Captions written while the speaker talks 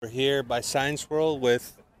We're here by Science World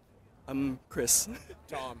with. I'm Chris.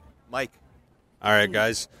 Tom. Mike. All right,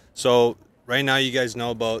 guys. So right now, you guys know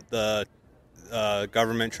about the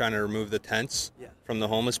government trying to remove the tents from the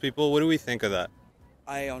homeless people. What do we think of that?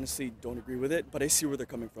 I honestly don't agree with it, but I see where they're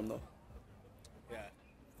coming from, though. Yeah,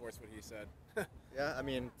 of course, what he said. Yeah, I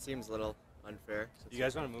mean, it seems a little unfair. You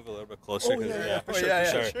guys want to move a little bit closer? For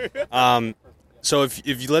sure. So if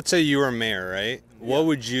you let's say you were mayor, right? What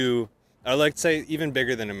would you? Or like say even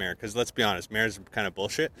bigger than a mayor, because let's be honest, mayor's kind of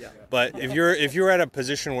bullshit. Yeah. But if you were at a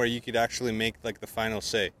position where you could actually make like the final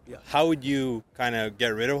say, how would you kind of get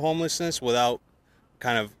rid of homelessness without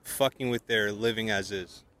kind of fucking with their living as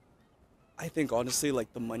is? I think honestly,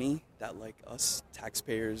 like the money that like us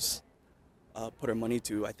taxpayers put our money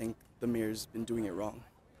to, I think the mayor's been doing it wrong.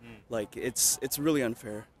 Like it's really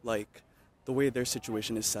unfair. Like the way their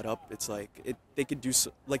situation is set up, it's like they could do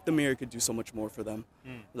like the mayor could do so much more for them.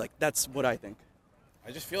 Like that's what I think. I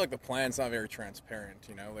just feel like the plan's not very transparent,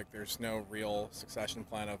 like there's no real succession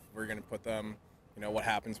plan of we're going to put them, what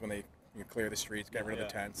happens when they clear the streets, get rid of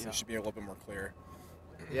the tents. It should be a little bit more clear.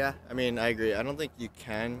 Yeah, I mean, I agree. I don't think you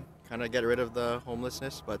can kind of get rid of the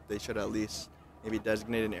homelessness, but they should at least maybe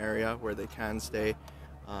designate an area where they can stay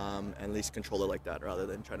and at least control it like that rather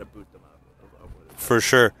than try to boot them out. For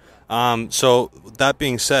sure. So that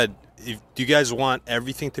being said, do you guys want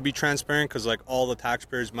everything to be transparent? Because like all the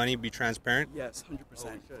taxpayers' money be transparent? Yes,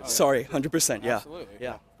 100%. Sorry, 100%. Yeah. Absolutely.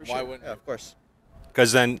 Yeah. For Why sure. wouldn't? Yeah, of course.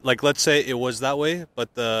 Because then, like, let's say it was that way,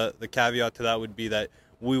 but the caveat to that would be that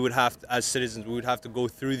we would have to, as citizens, we would have to go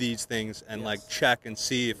through these things and like check and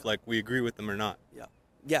see if like we agree with them or not. Yeah.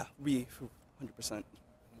 Yeah. We 100%.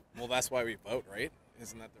 Well, that's why we vote, right?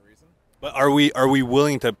 Isn't that the reason? But are we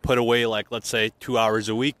willing to put away like let's say 2 hours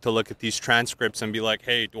a week to look at these transcripts and be like,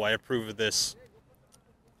 hey, do I approve of this?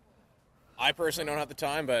 I personally don't have the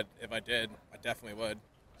time, but if I did, I definitely would.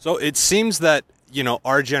 So it seems that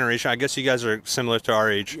our generation, I guess you guys are similar to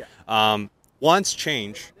our age, wants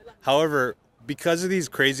change. However, because of these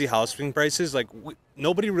crazy housing prices, like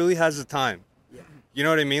nobody really has the time. You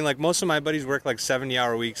know what I mean? Like most of my buddies work like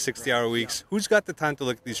 70-hour weeks, 60-hour weeks. Who's got the time to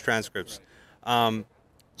look at these transcripts?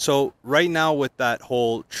 So right now with that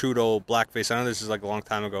whole Trudeau blackface, I know this is like a long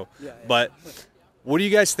time ago, but what do you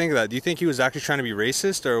guys think of that? Do you think he was actually trying to be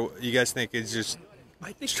racist, or you guys think it's just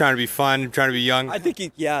trying to be fun, trying to be young? I think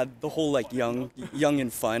the whole like young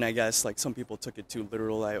and fun. I guess like some people took it too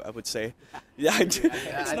literal. I would say. Yeah,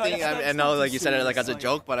 I know, like you said it like as a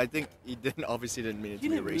joke, but I think he obviously didn't mean it to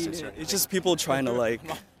be racist. It's just people trying to like.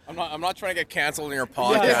 I'm not trying to get canceled in your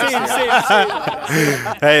podcast.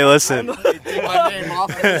 Same. Hey, listen.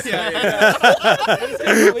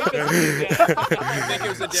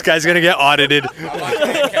 This guy's gonna get audited.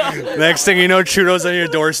 Next thing you know, Trudeau's on your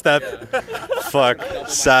doorstep. Fuck,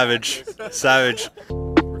 savage.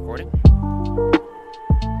 Recording?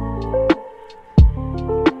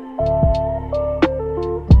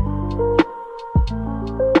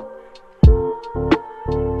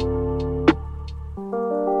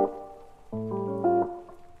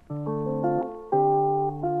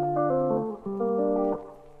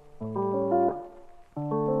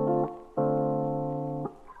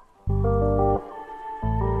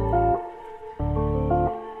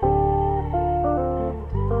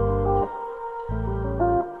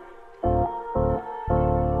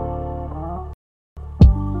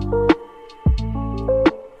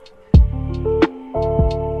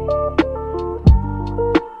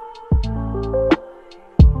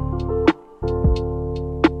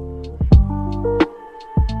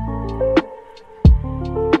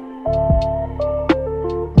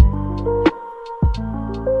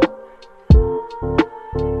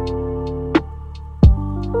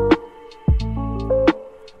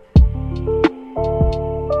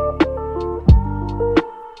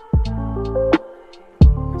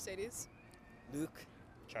 Mercedes. Luke.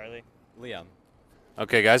 Charlie. Liam.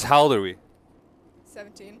 Okay, guys, how old are we?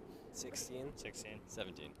 17. 16.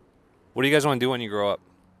 17. What do you guys want to do when you grow up?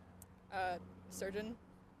 Surgeon.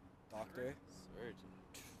 Doctor. Surgeon.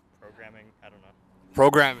 Programming. I don't know.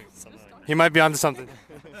 Programming. Something like that. He might be onto something.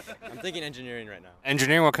 I'm thinking engineering right now.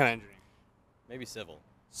 Engineering? What kind of engineering? Maybe civil.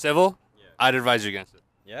 Civil? Yeah. I'd advise you against it.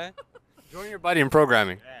 Yeah? Join your buddy in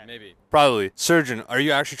programming. Maybe. Probably. Surgeon. Are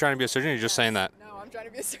you actually trying to be a surgeon, or are you just saying that? No, I'm trying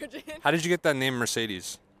to be a surgeon. How did you get that name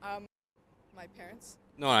Mercedes? My parents.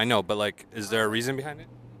 No, I know, but like, is there a reason behind it?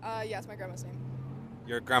 Yeah, it's my grandma's name.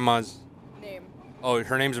 Your grandma's... Name. Oh,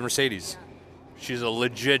 her name's Mercedes. Yeah. She's a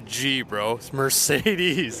legit G, bro. It's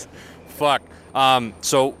Mercedes. Fuck.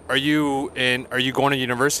 So are you going to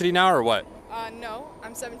university now or what? No,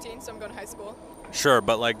 I'm 17, so I'm going to high school. Sure,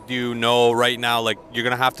 but like, do you know right now, like, you're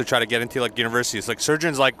gonna have to try to get into like universities? Like,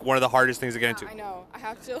 surgeon's like one of the hardest things to get into. I know. I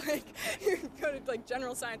have to like go to like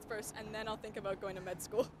general science first, and then I'll think about going to med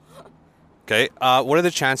school. Okay. What are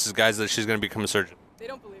the chances, guys, that she's gonna become a surgeon? They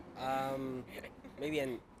don't believe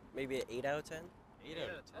me. Maybe an 8 out of 10.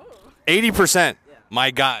 80%.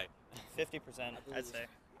 My guy. 50%, I'd say.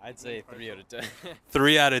 I'd say 3 out of 10.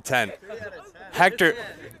 3 out of 10. Hector,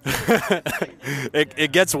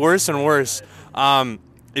 it gets worse and worse.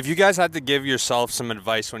 If you guys had to give yourself some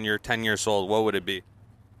advice when you're 10 years old, what would it be?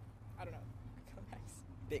 I don't know.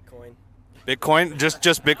 Bitcoin. Bitcoin? Just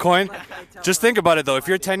Bitcoin? Just think about it, though. If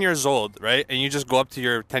you're 10 years old, right, and you just go up to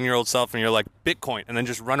your 10-year-old self and you're like, Bitcoin, and then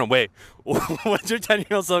just run away, what's your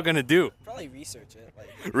 10-year-old self going to do? Probably research it.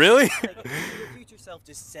 Like, Really? like if your future self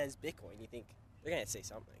just says Bitcoin, you think they're gonna say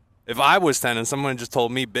something. If I was 10 and someone just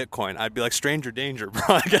told me Bitcoin, I'd be like, stranger danger,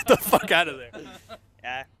 bro. Get the fuck out of there.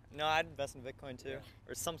 Yeah. No, I'd invest in Bitcoin too,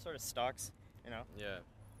 or some sort of stocks. You know. Yeah.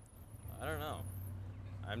 I don't know.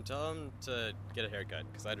 I'm telling him to get a haircut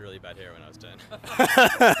because I had really bad hair when I was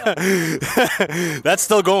 10. That's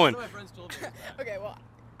still going. Okay, well,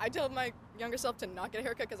 I told my younger self to not get a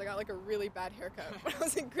haircut because I got like a really bad haircut when I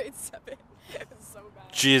was in grade 7. It was so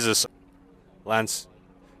bad. Jesus. Lance,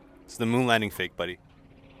 it's the moon landing fake, buddy.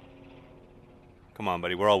 Come on,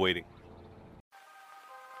 buddy. We're all waiting.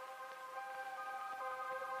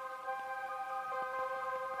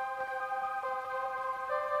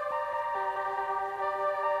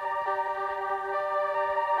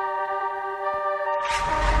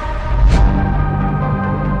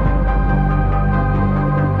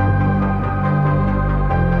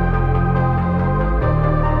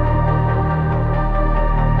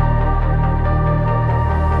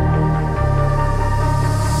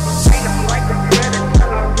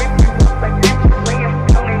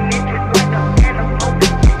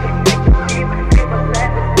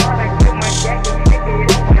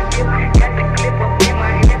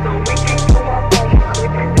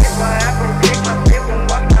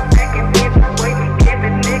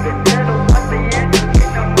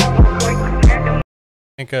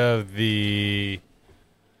 Think of the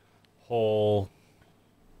whole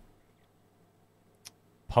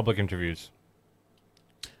public interviews.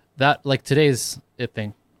 That, like today's it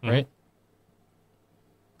thing, right?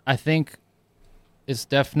 I think it's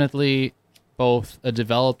definitely both a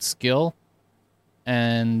developed skill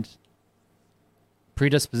and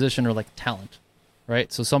predisposition or like talent,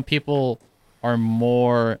 right? So some people are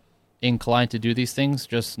more inclined to do these things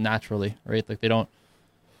just naturally, right? Like they don't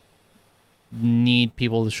need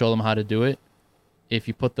people to show them how to do it. If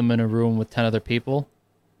you put them in a room with 10 other people,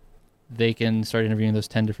 they can start interviewing those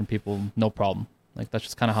 10 different people, no problem. Like that's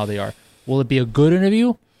just kind of how they are. Will it be a good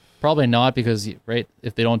interview? Probably not, because right,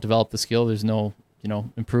 if they don't develop the skill, there's no,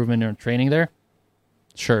 improvement or training there.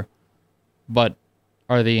 Sure. But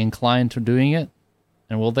are they inclined to doing it?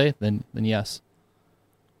 And will they? Then yes.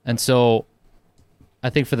 And so I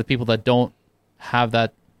think for the people that don't have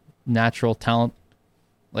that natural talent,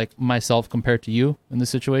 like myself compared to you in this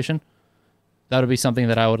situation, that would be something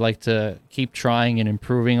that I would like to keep trying and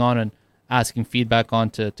improving on and asking feedback on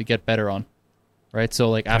to get better on. Right? So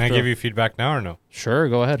like Can I give you feedback now or no? Sure,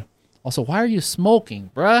 go ahead. Also, why are you smoking,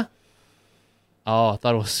 bruh? Oh, I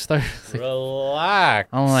thought it was Relax.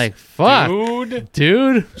 I'm like, fuck.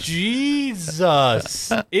 Dude.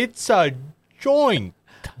 Jesus. It's a joint.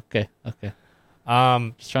 Okay.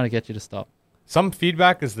 Just trying to get you to stop. Some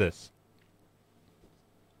feedback is this.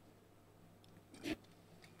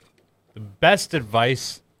 The best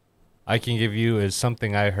advice I can give you is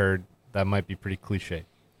something I heard that might be pretty cliche.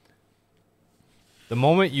 The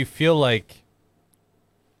moment you feel like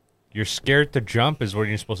you're scared to jump is where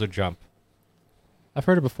you're supposed to jump. I've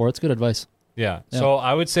heard it before. It's good advice. Yeah. So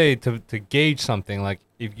I would say to gauge something, like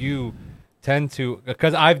if you tend to,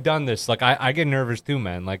 because I've done this, like I get nervous too,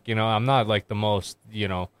 man. Like, I'm not like the most,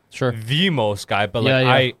 sure, the most guy, but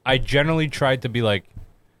like I generally tried to be like,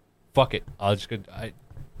 fuck it. I'll just go,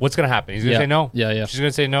 what's going to happen? He's going to say no. Yeah. She's going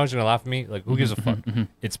to say no. She's going to laugh at me. Like, who gives a fuck?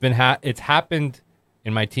 It's happened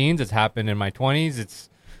in my teens. It's happened in my 20s.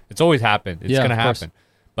 It's always happened. It's going to happen.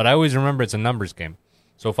 But I always remember it's a numbers game.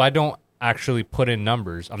 So if I don't actually put in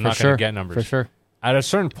numbers, I'm not going to get numbers. For sure. At a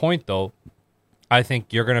certain point, though, I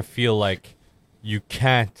think you're going to feel like you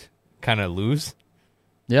can't kind of lose.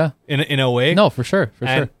 Yeah. In a way. No, for sure.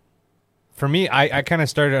 For me, I kind of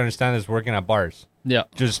started to understand this working at bars. Yeah.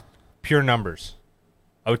 Just pure numbers.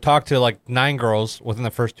 I would talk to like 9 girls within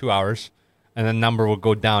the first 2 hours, and the number would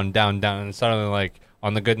go down, and suddenly, like,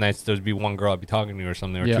 on the good nights, there'd be 1 girl I'd be talking to or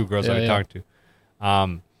something, or 2 girls I'd be talking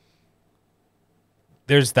to.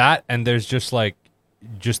 There's that, and there's just like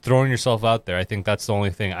just throwing yourself out there. I think that's the only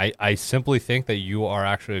thing. I simply think that you are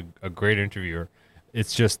actually a great interviewer.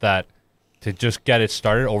 It's just that to just get it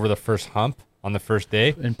started over the first hump on the first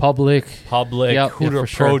day in public, yep, who to for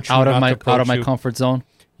approach, sure. out of my comfort zone.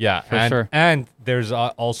 Yeah, for sure. And there's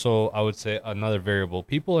also, I would say, another variable.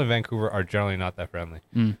 People in Vancouver are generally not that friendly.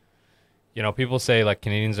 Mm. You know, people say like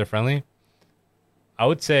Canadians are friendly. I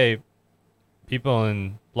would say people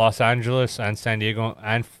in Los Angeles and San Diego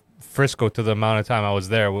and Frisco, to the amount of time I was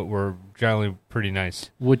there, were generally pretty nice.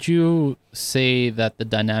 Would you say that the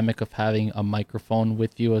dynamic of having a microphone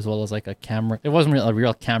with you as well as like a camera, it wasn't a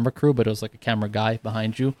real camera crew, but it was like a camera guy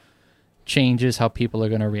behind you, changes how people are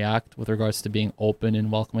going to react with regards to being open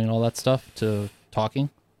and welcoming and all that stuff to talking?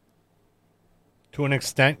 To an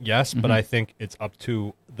extent, yes, but I think it's up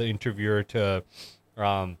to the interviewer to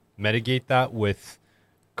mitigate that with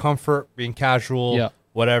comfort, being casual,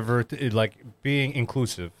 whatever, like being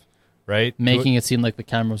inclusive, right? Making it seem like the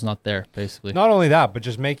camera's not there, basically. Not only that, but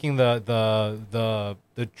just making the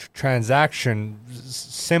transaction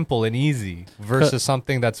simple and easy versus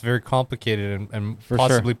something that's very complicated and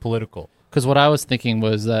possibly political. Because what I was thinking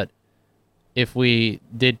was that if we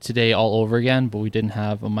did today all over again, but we didn't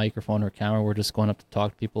have a microphone or camera, we're just going up to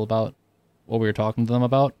talk to people about what we were talking to them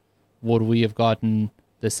about, would we have gotten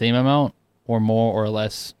the same amount or more or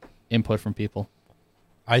less input from people?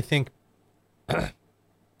 I think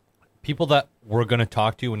people that were going to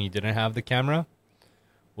talk to you when you didn't have the camera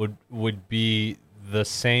would be the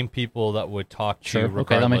same people that would talk to you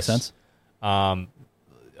regardless. Okay, that makes sense.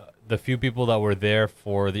 The few people that were there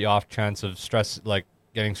for the off chance of stress, like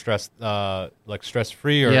getting stressed, like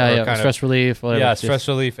stress-free or kind of stress relief. Whatever. Yeah, stress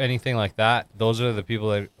relief, anything like that. Those are the people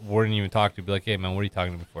that wouldn't even talk to you. Be like, hey, man, what are you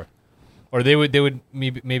talking to me for? Or they would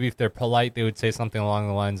maybe if they're polite, they would say something along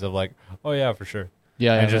the lines of like, oh, yeah, for sure.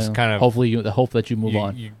 Yeah, and just kind of hopefully the hope that you move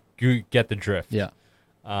on. You get the drift. Yeah.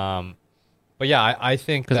 But yeah, I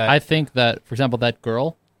think because I think that, for example, that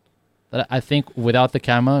girl, that I think without the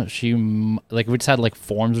camera, she like we just had like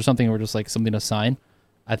forms or something, or just like something to sign.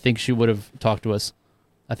 I think she would have talked to us.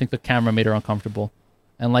 I think the camera made her uncomfortable,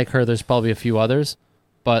 and like her, there's probably a few others,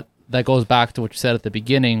 but that goes back to what you said at the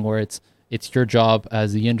beginning, where it's your job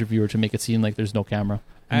as the interviewer to make it seem like there's no camera,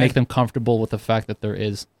 and make them comfortable with the fact that there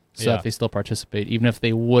is, so that they still participate, even if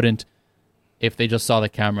they wouldn't, if they just saw the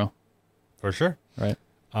camera. For sure. Right.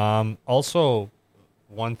 Also,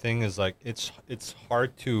 one thing is like it's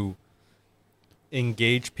hard to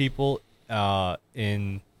engage people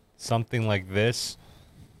in something like this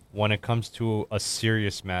when it comes to a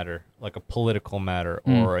serious matter, like a political matter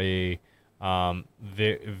or a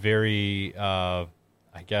very I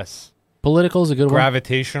guess political is a good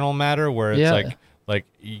gravitational matter where it's like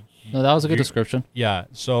no, that was a good description. Yeah,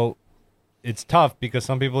 so it's tough because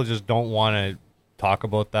some people just don't want to talk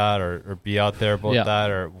about that or be out there about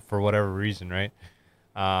that or for whatever reason, right?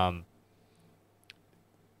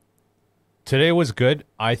 Today was good.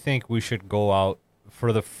 I think we should go out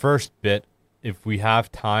for the first bit if we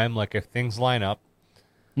have time, like if things line up.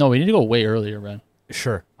 No, we need to go way earlier, man.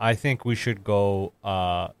 Sure. I think we should go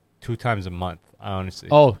 2 times a month, honestly.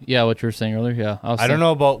 Oh, yeah, what you were saying earlier, yeah. I don't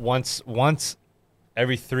know about once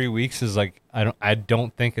every 3 weeks is like I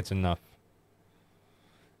don't think it's enough.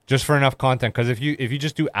 Just for enough content, because if you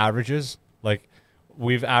just do averages, like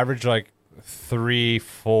we've averaged like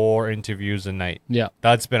 3-4 interviews a night. Yeah.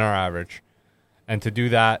 That's been our average. And to do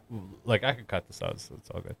that, like I could cut this out, so it's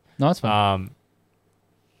all good. No, that's fine.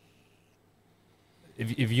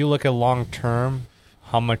 If you look at long term,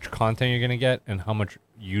 how much content you're gonna get and how much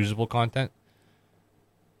usable content,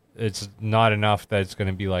 it's not enough that it's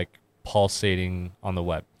gonna be like pulsating on the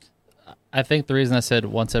web. I think the reason I said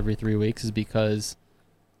once every 3 weeks is because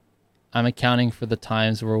I'm accounting for the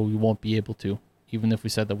times where we won't be able to, even if we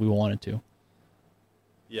said that we wanted to.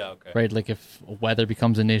 Yeah, okay. Right, like if weather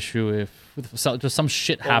becomes an issue, if just some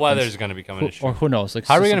shit happens. Weather's going to become an issue. Or who knows? Like,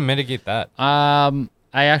 how are we going to mitigate that? I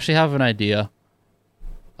actually have an idea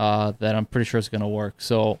that I'm pretty sure is going to work.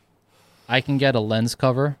 So I can get a lens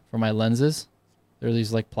cover for my lenses. They're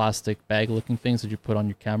these like plastic bag-looking things that you put on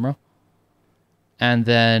your camera. And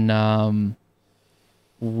then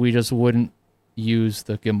we just wouldn't use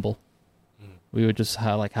the gimbal. We would just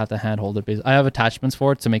have to handhold it. I have attachments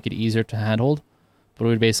for it to make it easier to handhold. But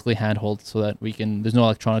we would basically handhold so that there's no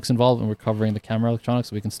electronics involved and we're covering the camera electronics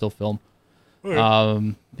so we can still film.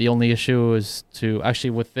 Okay. The only issue is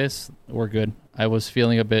with this, we're good. I was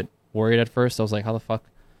feeling a bit worried at first. I was like, how the fuck?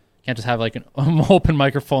 Can't just have like an open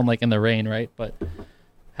microphone like in the rain, right? But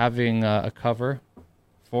having a cover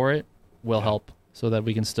for it will help so that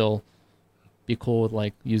we can still be cool with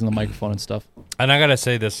like using the microphone and stuff. And I got to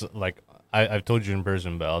say this, like I've told you in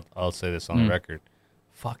person, but I'll say this on the record.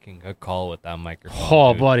 fucking good call with that microphone.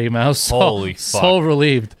 Oh, dude. buddy, man, I was Holy so fuck.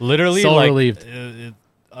 relieved. Literally, so like, relieved.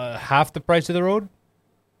 Half the price of the road.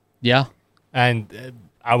 Yeah, And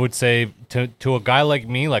I would say to a guy like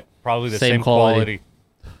me, like probably the Same same quality. quality.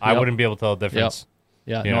 I Yep. wouldn't be able to tell the difference.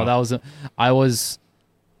 yeah. You No, know. that was.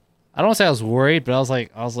 I don't want to say I was worried, but I was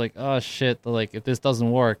like, oh shit. Like, if this doesn't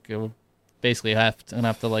work, it would basically have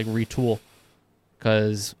to like retool,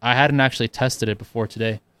 because I hadn't actually tested it before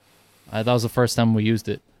today. That was the first time we used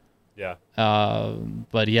it. Yeah.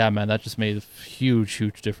 But yeah, man, that just made a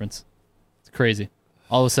huge difference. It's crazy.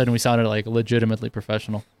 All of a sudden, we sounded like legitimately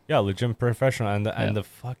professional. Yeah, legit professional, and Yeah. the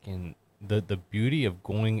fucking the beauty of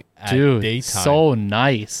going at Dude, daytime. so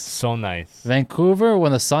nice. So nice. Vancouver,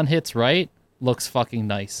 when the sun hits right, looks fucking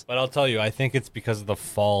nice. But I'll tell you, I think it's because of the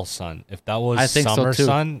fall sun. If that was I think so, summer too.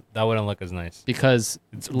 sun, that wouldn't look as nice. Because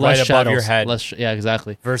It's less right above shadows, your head. yeah,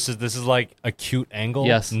 exactly. Versus this is like a cute angle.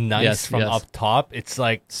 Yes, Nice yes, from yes. up top. It's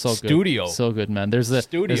like So studio. good. So good, man. There's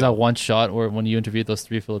Studio. that one shot where when you interviewed those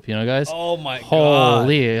 3 Filipino guys. Oh my god.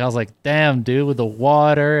 Holy, I was like, damn, dude, with the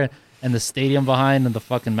water and the stadium behind and the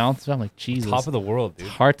fucking mountains. I'm like, Jesus. Top of the world, dude.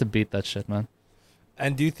 It's hard to beat that shit, man.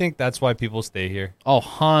 And do you think that's why people stay here? Oh,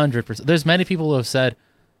 100%. There's many people who have said,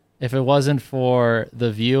 if it wasn't for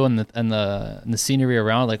the view and the scenery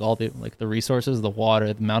around, like all the resources, the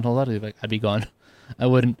water, the mountain, all that, like, I'd be gone. I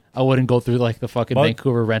wouldn't go through like the fucking But-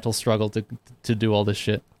 Vancouver rental struggle to do all this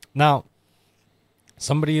shit. Now,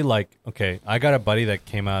 somebody like, okay, I got a buddy that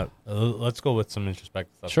came out. Let's go with some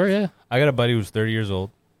introspective stuff. Sure, yeah. I got a buddy who's 30 years old,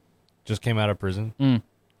 just came out of prison. Mm.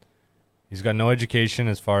 He's got no education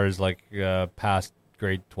as far as like past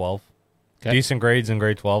grade 12. Okay. Decent grades in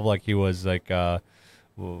grade 12. Like he was like, how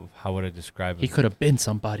would I describe it? He could have been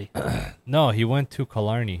somebody. No, he went to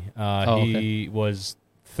Killarney. He was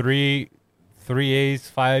three A's,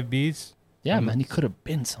 5 B's. Yeah, man, he could have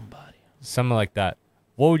been somebody. Something like that.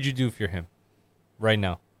 What would you do if you're him right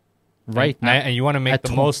now? Right And, now. and you want to make At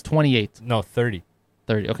the most. 28. No, 30.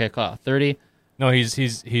 30. Okay, cool. 30. No, he's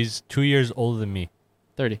 2 years older than me.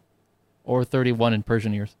 30. Or 31 in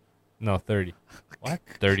Persian years. No, 30. What?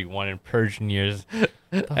 31 in Persian years.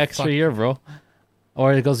 Extra fuck? year, bro.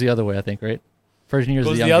 Or it goes the other way, I think, right? Persian years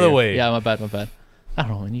Goes is the younger other year. way. Yeah, my bad. I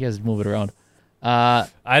don't know, man. You guys move it around.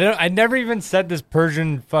 I never even said this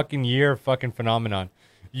Persian fucking year fucking phenomenon.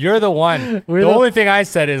 You're the one. We're The the- only thing I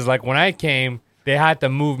said is like when I came, they had to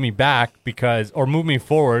move me back or move me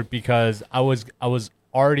forward because I was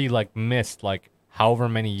already like missed like however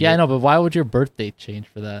many years. Yeah, I know, but why would your birthday change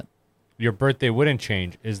for that? Your birthday wouldn't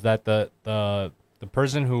change. Is that the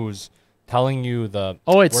person who's telling you the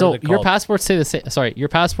Oh wait, what are so they your called? passports say the same. Sorry, your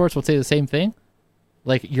passports will say the same thing.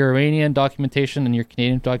 Like your Iranian documentation and your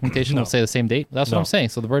Canadian documentation No. will say the same date. That's what No. I'm saying.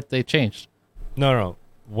 So the birthday changed. No.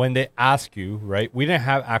 When they ask you, right? We didn't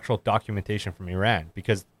have actual documentation from Iran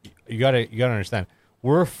because you gotta understand.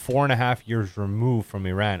 We're 4.5 years removed from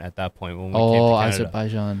Iran at that point when we came to Canada.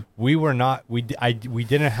 Azerbaijan. We were not. We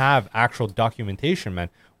didn't have actual documentation, man.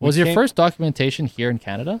 Was your first documentation here in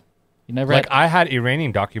Canada? You never like had. I had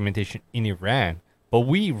Iranian documentation in Iran, but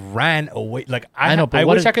we ran away. Like I know, but I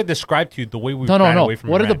what wish did- I could describe to you the way we No. ran away from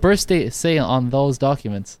What Iran. did the birth date say on those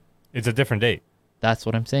documents? It's a different date. That's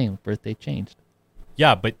what I'm saying. Birthday changed.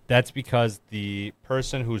 Yeah, but that's because the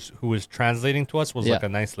person who was translating to us was Yeah. like a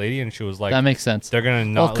nice lady, and she was like, That makes sense. They're gonna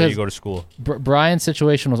not let 'cause you go to school. Brian's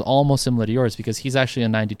situation was almost similar to yours because he's actually a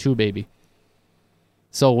 92 baby.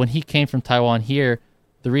 So when he came from Taiwan here,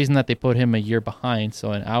 the reason that they put him a year behind,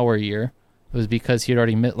 so in our year, was because he had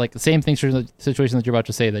already missed, like the same thing situation that you're about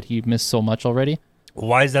to say, that he missed so much already.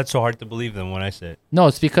 Why is that so hard to believe then when I say it? No,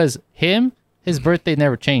 it's because his birthday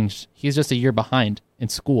never changed. He's just a year behind in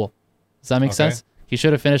school. Does that make Okay. sense? He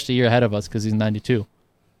should have finished a year ahead of us because he's 92.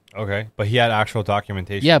 Okay, but he had actual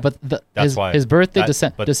documentation. Yeah, but That's why. his birthday,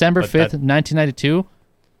 But- December but 5th, that- 1992,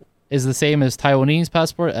 is the same as Taiwanese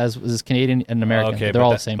passport as is Canadian and American. Okay, They're but all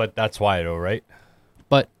that- the same. But that's why, though, right?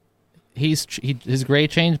 But his grade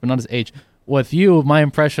changed, but not his age. With you, my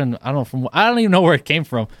impression, I don't even know where it came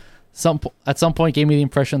from. At some point, gave me the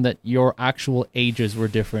impression that your actual ages were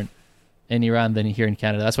different in Iran than here in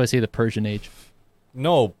Canada. That's why I say the Persian age.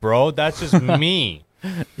 No, bro, that's just me.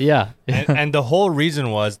 Yeah, and the whole reason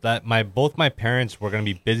was that both my parents were gonna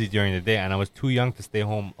be busy during the day, and I was too young to stay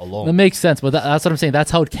home alone. that makes sense. But that's what I'm saying. That's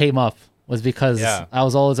how it came up. Was because Yeah. I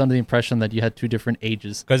was always under the impression that you had two different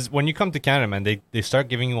ages. Because when you come to Canada, man, they start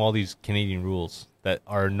giving you all these Canadian rules that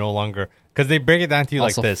are no longer because they break it down to you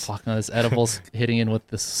Also, like this. fuck, no, this edibles hitting in with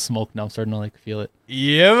this smoke. Now I'm starting to like feel it.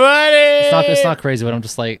 Yeah, buddy. It's not crazy, but I'm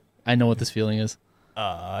just like I know what this feeling is.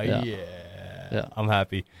 Yeah. Yeah. I'm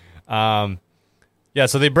happy. Yeah,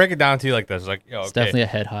 so they break it down to you like this, like, yo, okay. It's definitely a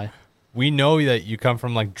head high. we know that you come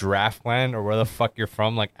from like Draftland or where the fuck you're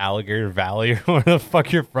from, like Alligator Valley or where the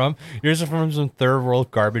fuck you're from. You're just from some third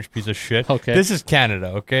world garbage piece of shit. Okay. This is Canada,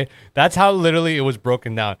 okay? That's how literally it was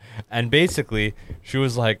broken down. And basically, she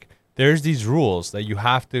was like, there's these rules that you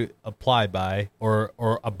have to apply by or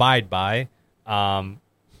abide by.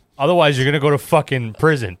 Otherwise, you're going to go to fucking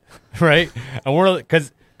prison, right? And we're,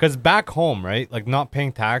 because back home, right, like not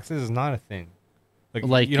paying taxes is not a thing.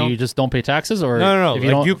 Like you just don't pay taxes, or no. If you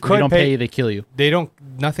Like, don't, if you don't pay, they kill you. They don't.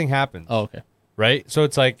 Nothing happens. Oh, okay. Right. So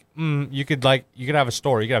it's like you could have a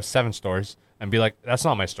store. You could have 7 stores and be like, that's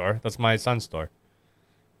not my store. That's my son's store.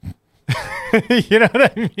 You know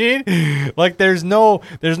what I mean? Like there's no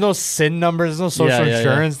SIN number. There's no social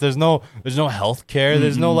insurance. There's no health care.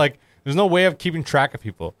 There's no way of keeping track of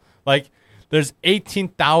people. Like there's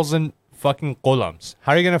 18,000 fucking golams.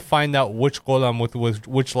 How are you gonna find out which golam with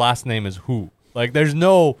which last name is who? Like, there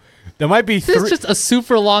might be This is just a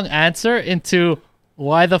super long answer into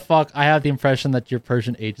why the fuck I have the impression that your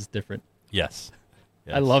Persian age is different. Yes.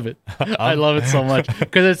 I love it. I love it so much.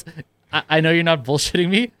 Because I know you're not bullshitting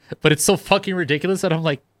me, but it's so fucking ridiculous that I'm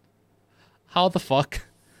like, how the fuck?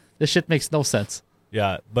 This shit makes no sense.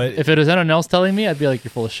 Yeah, but if it was anyone else telling me, I'd be like,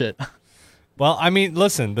 you're full of shit. Well, I mean,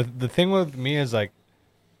 listen, the thing with me is like,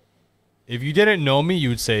 if you didn't know me, you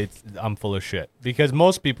would say I'm full of shit. Because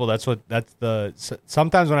most people,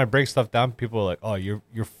 sometimes when I break stuff down, people are like, oh, you're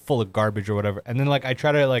full of garbage or whatever. And then like I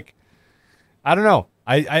try to like, I don't know.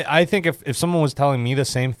 I think if someone was telling me the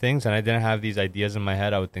same things and I didn't have these ideas in my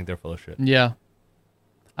head, I would think they're full of shit. Yeah.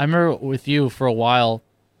 I remember with you for a while,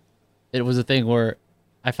 it was a thing where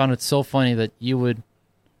I found it so funny that you would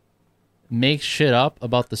make shit up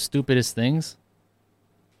about the stupidest things.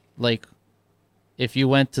 Like, if you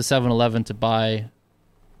went to 7-Eleven to buy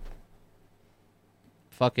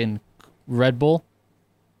fucking Red Bull,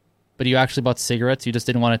 but you actually bought cigarettes, you just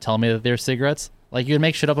didn't want to tell me that they're cigarettes. Like, you would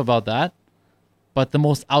make shit up about that. But the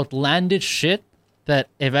most outlandish shit that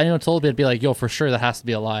if anyone told me, it'd be like, yo, for sure, that has to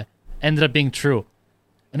be a lie, ended up being true.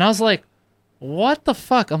 And I was like, what the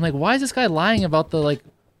fuck? I'm like, why is this guy lying about the, like,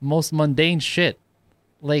 most mundane shit?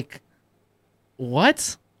 Like,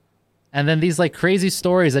 what? And then these, like, crazy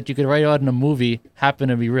stories that you could write out in a movie happen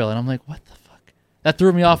to be real. And I'm like, what the fuck? That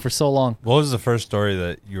threw me off for so long. What was the first story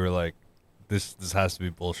that you were like, this has to be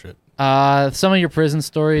bullshit? Some of your prison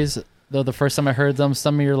stories, though, the first time I heard them,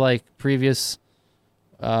 some of your, like, previous,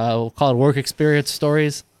 we'll call it work experience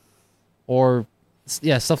stories, or,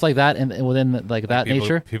 yeah, stuff like that, and within, like that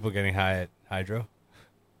nature. People getting high at Hydro?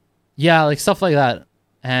 Yeah, like, stuff like that.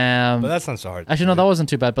 But that's not so hard. Actually, no, that wasn't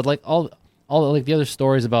too bad. But, like, all like, the other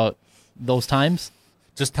stories about those times.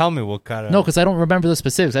 Just tell me what kind of... No, because I don't remember the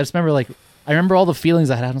specifics. I just remember, like, I remember all the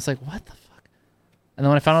feelings I had. I was like, what the fuck? And then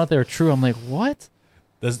when I found out they were true, I'm like, what?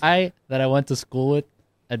 I went to school with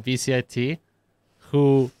at BCIT,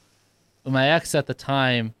 who my ex at the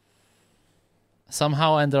time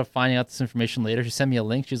somehow ended up finding out this information later. She sent me a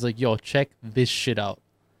link. She's like, yo, check this shit out.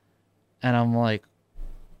 And I'm like,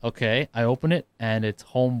 okay. I open it, and it's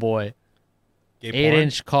Homeboy.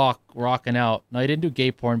 8-inch cock rocking out. No, he didn't do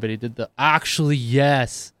gay porn, but he did actually,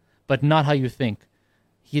 yes, but not how you think.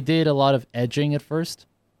 He did a lot of edging at first,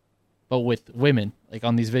 but with women, like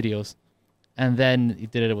on these videos. And then he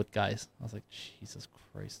did it with guys. I was like, Jesus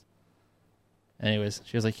Christ. Anyways,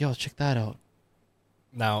 she was like, yo, check that out.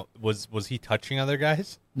 Now, was he touching other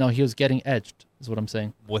guys? No, he was getting edged, is what I'm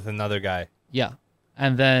saying. With another guy? Yeah.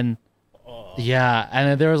 And then, yeah, and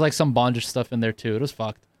then there was like some bondage stuff in there too. It was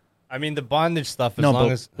fucked. I mean, the bondage stuff, as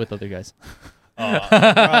long as... with other guys.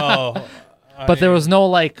 Bro. But there was no,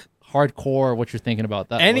 like, hardcore what you're thinking about.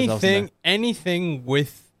 Anything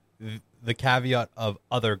with the caveat of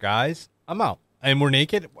other guys, I'm out. And we're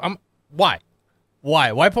naked? Why?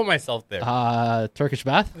 Why put myself there? Turkish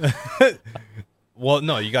bath? Well,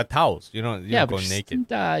 no, you got towels. You don't go naked.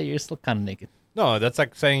 You're still kind of naked. No, that's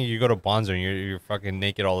like saying you go to Bonzer and you're fucking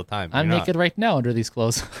naked all the time. I'm naked right now under these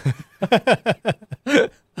clothes.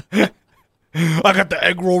 I got the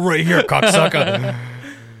egg roll right here, cocksucker.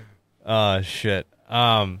 Shit.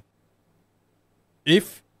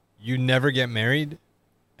 If you never get married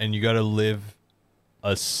and you got to live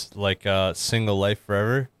a single life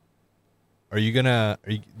forever, do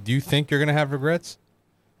you think you're gonna have regrets?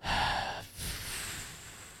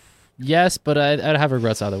 Yes, but I'd have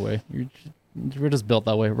regrets either way. We're just built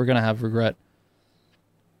that way. We're gonna have regret.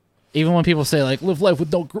 Even when people say like live life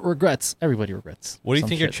with no regrets, everybody regrets. What do you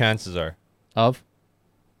think your chances are? Of?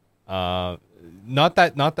 Not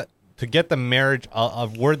that to get the marriage. I'll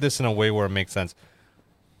word this in a way where it makes sense.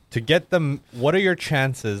 To get them, what are your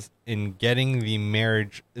chances in getting the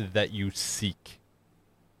marriage that you seek?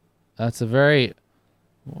 That's a very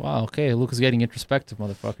Wow. Okay, Luke is getting introspective,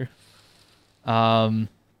 motherfucker.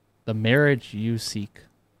 The marriage you seek.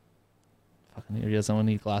 Fucking, he doesn't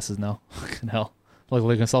need glasses now. Fucking hell. Like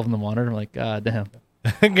looking himself in the monitor. I'm like, God damn.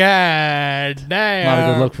 God damn. Not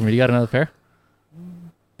a good look for me. You got another pair?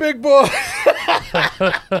 Big boy.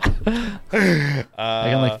 I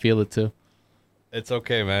can like feel it too. It's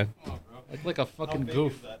okay, man. Like a fucking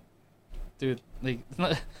goof. Dude, like it's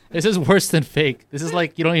not, this is worse than fake. This is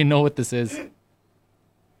like you don't even know what this is.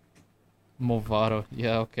 Movado.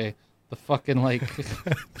 Yeah, okay. The fucking like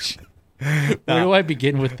where do I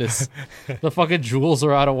begin with this? The fucking jewels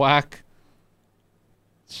are out of whack.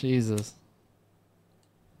 Jesus.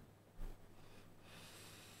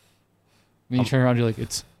 When you turn around, you're like,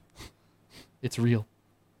 it's real.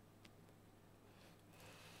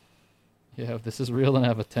 Yeah, if this is real, then I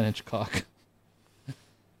have a 10-inch cock.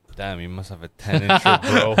 Damn, you must have a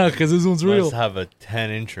 10-incher, bro. Because this one's real. Must have a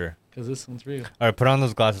 10-incher. Because this one's real. All right, put on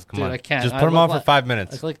those glasses. Come Dude, on. I can't. Just put them on for 5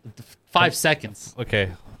 minutes. It's like 5 seconds.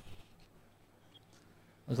 Okay.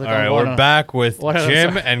 Looks like All I'm right, going we're on- back with What else?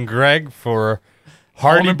 Jim and Greg for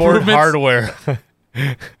Hardy Board improvements. Hardware.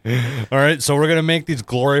 All right, so we're going to make these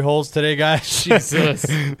glory holes today, guys. Jesus.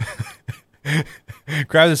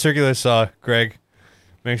 Grab the circular saw, Greg.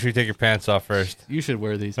 Make sure you take your pants off first. You should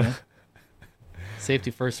wear these, man.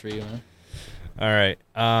 Safety first for you, man. All right.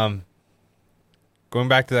 Going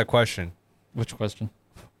back to that question. Which question?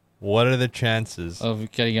 What are the chances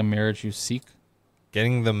Of getting a marriage you seek?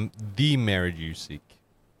 getting the marriage you seek?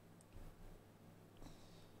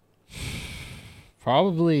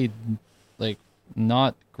 Probably, like,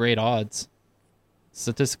 not great odds,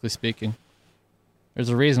 statistically speaking. There's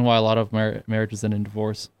a reason why a lot of marriages end in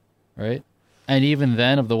divorce, right? And even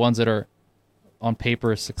then, of the ones that are on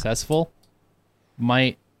paper successful,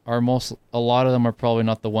 a lot of them are probably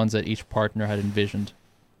not the ones that each partner had envisioned.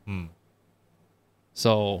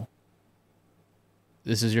 So,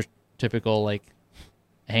 this is your typical, like,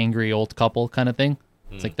 angry old couple kind of thing.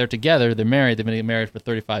 It's like they're together, they're married, they've been married for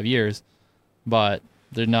 35 years, but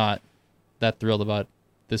they're not that thrilled about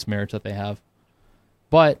this marriage that they have.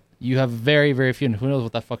 But you have very, very few, and who knows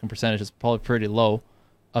what that fucking percentage is, probably pretty low,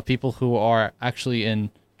 of people who are actually in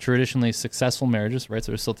traditionally successful marriages, right?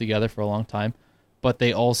 So they're still together for a long time, but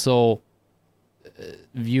they also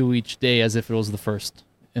view each day as if it was the first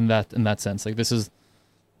in that sense. Like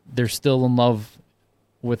they're still in love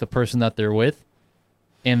with the person that they're with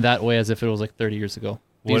in that way as if it was like 30 years ago.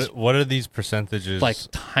 What are these percentages? Like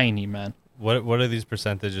tiny, man. What are these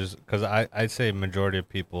percentages? Because I'd say majority of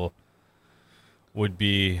people would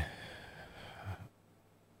be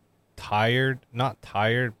not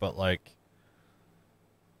tired, but like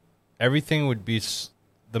everything would be.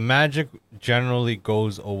 The magic generally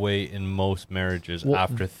goes away in most marriages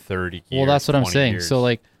after 30 years. Well, that's what I'm 20 saying. years. So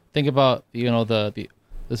like, think about the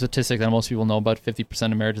statistic that most people know about: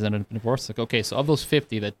 50% of marriages end up in divorce. Like, okay, so of those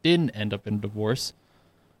 50 that didn't end up in divorce,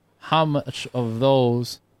 how much of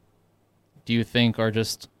those do you think are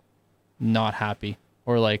just not happy,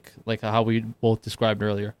 or like how we both described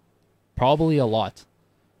earlier? Probably a lot,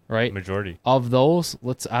 right? Majority of those,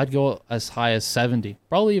 I'd go as high as 70,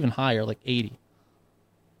 probably even higher, like 80.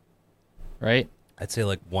 Right? I'd say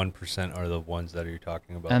like 1% are the ones that you're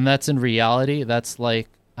talking about. And that's in reality, that's like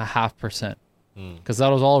a 0.5%. Because that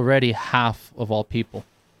was already half of all people.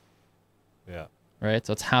 Yeah. Right?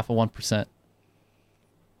 So it's half of 1%. So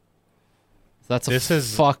that's This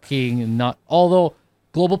is fucking not. Although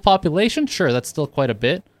global population, sure, that's still quite a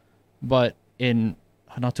bit. But in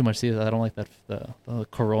not too much. See, I don't like that the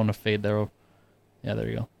Corona fade there. Yeah, there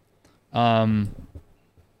you go.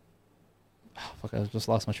 Fuck, I just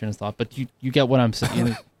lost my train of thought. But you get what I'm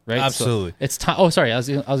saying, right? Absolutely. So it's sorry. I was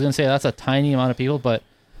gonna say that's a tiny amount of people, but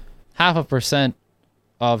 0.5%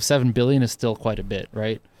 of 7 billion is still quite a bit,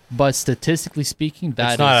 right? But statistically speaking, it's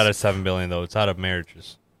not out of 7 billion though. It's out of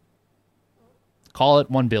marriages. Call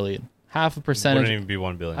it 1 billion. 0.5%. Wouldn't even be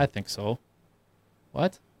 1 billion. I think so.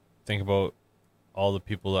 What? Think about all the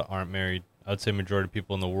people that aren't married. I'd say majority of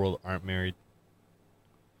people in the world aren't married.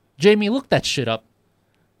 Jamie, look that shit up,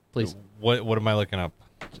 please. What am I looking up?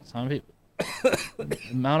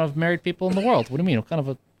 Amount of married people in the world. What do you mean? What kind of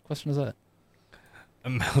a question is that?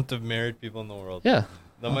 Amount of married people in the world. Yeah.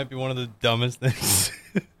 That might be one of the dumbest things.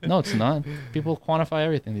 No, it's not. People quantify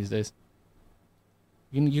everything these days.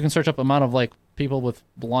 You can search up amount of like people with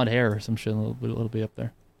blonde hair or some shit. It'll be up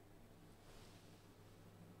there.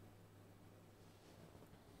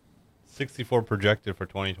 64 projected for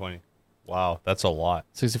 2020. Wow, that's a lot.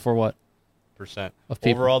 64 what? Percent. Of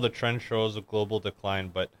people. Overall, the trend shows a global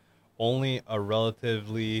decline, but only a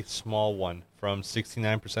relatively small one, from 69%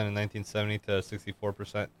 in 1970 to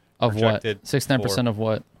 64% Of what? projected 69% of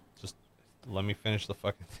what? Just let me finish the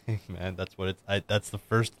fucking thing, man. That's what it's. That's the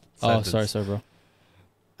first. Oh, sentence. sorry, bro.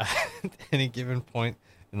 At any given point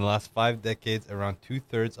in the last 5 decades, around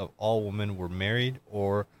 2/3 of all women were married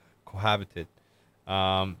or cohabited.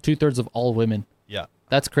 2/3 of all women. Yeah.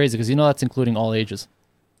 That's crazy because that's including all ages.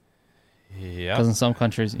 Yeah. Because in some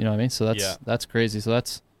countries, you know what I mean. So that's Yeah. that's crazy. So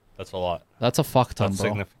that's a lot. That's a fuck ton, That's bro.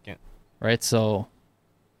 significant. Right. So.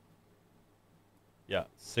 Yeah,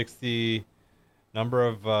 60 number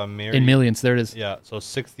of married In millions, there it is. Yeah, so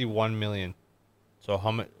 61 million. So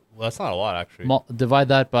how much? Well, that's not a lot actually. Divide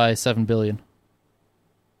that by 7 billion.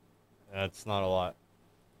 That's not a lot.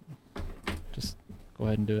 Just go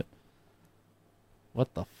ahead and do it.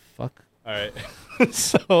 What the fuck? All right.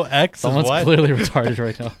 So X Someone's is what? clearly retarded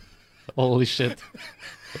right now. Holy shit.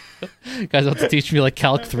 Guys have to teach me like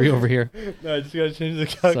Calc 3 over here. No, I just gotta change the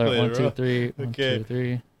calculator. Sorry, 1, 2, 3. 1, Okay. 2,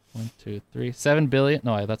 3. 1, 2, 3. 7 billion.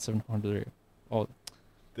 No, that's 700. Oh,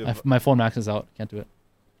 Div- my phone maxes out. Can't do it.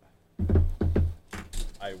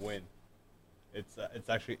 I win. It's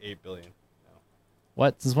actually 8 billion.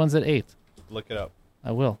 What? This one's at 8. Look it up.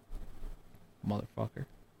 I will. Motherfucker.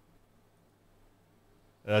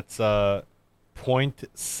 That's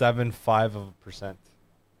 0.75%.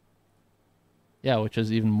 Yeah, which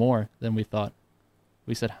is even more than we thought.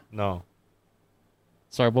 We said. No.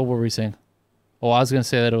 Sorry, what were we saying? Oh, I was gonna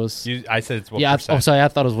say that it was. I said it's what Yeah. percent. Sorry. I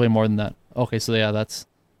thought it was way more than that. Okay, so yeah, that's.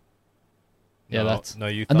 Yeah, No, that's. no,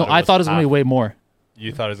 you No, thought it I was thought it was gonna be half. way more.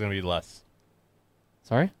 You thought it was gonna be less.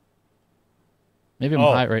 Sorry. Maybe I'm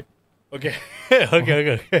Oh. high, right? Okay.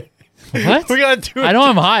 okay. What? We got two. I know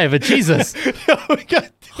I'm high, but Jesus. we got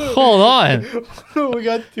two. Hold on. We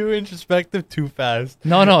got too introspective too fast.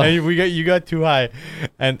 No. And you got too high,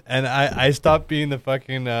 and I stopped being the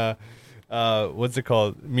fucking what's it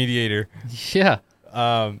called, mediator. Yeah.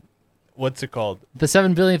 What's it called? The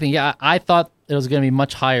 7 billion thing. Yeah, I thought it was gonna be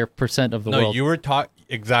much higher percent of the world. No, you were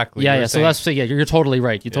exactly. Yeah, You were yeah. So saying- that's yeah. You're totally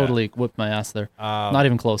right. You Yeah. totally whipped my ass there. Um, Not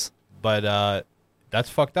even close. But that's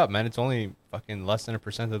fucked up, man. It's only fucking less than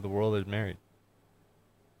 1% of the world is married.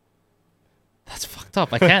 That's fucked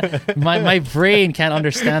up. I can't. my brain can't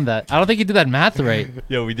understand that. I don't think you did that math right.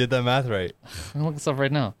 Yo, we did that math right. I'm looking stuff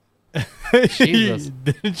right now. Jesus.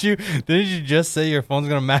 Didn't you just say your phone's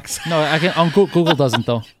gonna max? No, I can. Google doesn't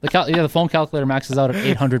though. The phone calculator maxes out at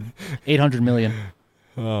 800 million.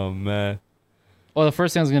 Oh man. Well, the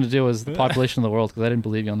first thing I was gonna do was the population of the world because I didn't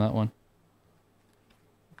believe you on that one.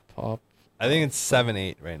 I think it's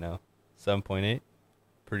 7.8 right now. 7.8.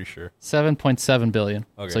 Pretty sure. 7.7 billion.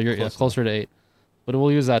 Okay, So you're close closer to 8. But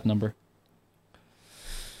we'll use that number.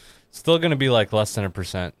 Still gonna be like less than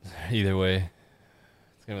 1%. Either way,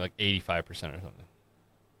 it's gonna be like 85% or something.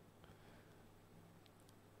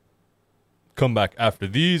 Come back after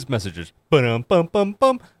these messages. Bum bum bum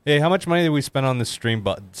bum. Hey, how much money did we spend on the stream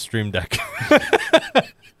deck?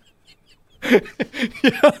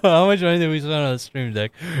 Yeah, how much money did we spend on the stream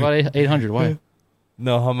deck? About 800. Why?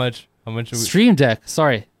 No, how much? How much? Stream Deck.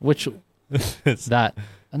 Sorry, which that?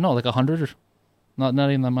 No, like 100 or not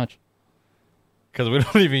even that much. Because we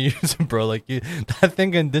don't even use it, bro. Like that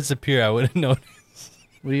thing can disappear. I wouldn't notice.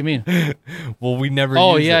 What do you mean? Well, we never.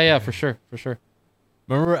 Oh use yeah, it. yeah, for sure.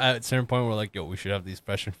 Remember at a certain point we're like, yo, we should have these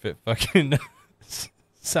fresh and fit fucking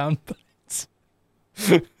sound bites.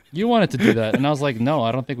 You wanted to do that, and I was like, no,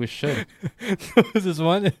 I don't think we should. There was this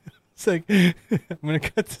one. It's like, I'm gonna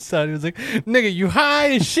cut this out. He was like, nigga, you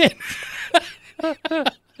high as shit.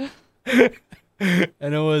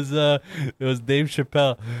 And it was Dave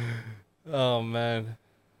Chappelle. Oh man.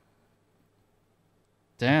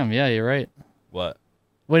 Damn, yeah, you're right. What?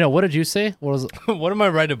 Wait, no, what did you say? What was What am I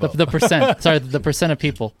right about? the percent? Sorry, the percent of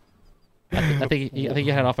people. I think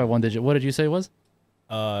you had off by 1 digit. What did you say it was?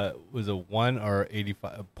 Was it 1 or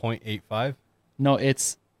 0.85? No,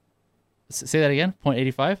 it's. Say that again.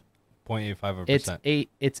 0.85. 0.85%.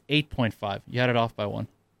 It's 8.5. You had it off by 1.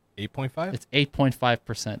 8.5? It's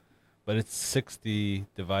 8.5%. But it's 60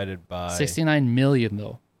 divided by 69 million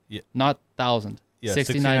though. Yeah. Not thousand. Yeah,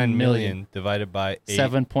 69 million divided by 8.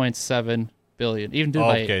 7.7 billion. Even do it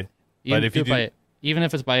by 8. Okay. Even But if do you it by 8. Even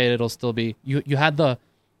if it's by 8, it'll still be you had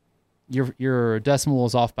your decimal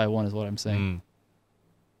was off by 1 is what I'm saying.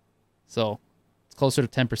 So it's closer to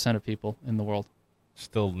 10% of people in the world.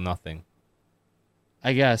 Still nothing.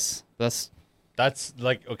 I guess that's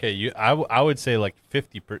like okay. I would say like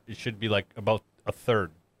 50. It should be like about a third.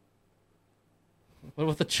 What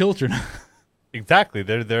about the children? Exactly,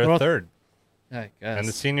 they're a third. I guess. And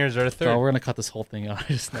the seniors are a third. Oh, we're gonna cut this whole thing out. I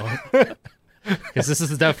just know it because this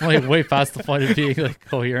is definitely way past the point of being like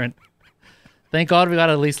coherent. Thank God we got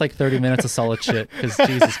at least like 30 minutes of solid shit. Because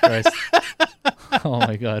Jesus Christ. Oh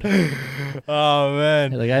my god. Oh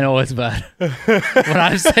man. Like I know it's bad. When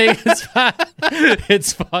I'm saying it's bad,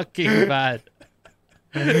 it's fucking bad.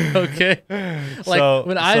 Okay. Like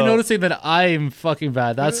when I'm noticing that I'm fucking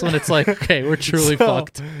bad, that's when it's like, okay, we're truly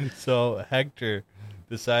fucked. So Hector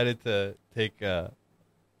decided to take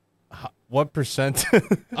what percent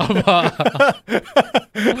of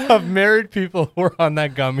married people were on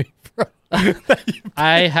that gummy, bro?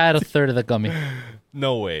 I had a third of the gummy.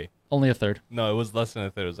 No way. Only a third. No, it was less than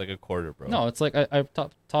a third. It was like a quarter, bro. No, it's like I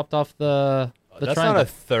topped off the That's triangle. not a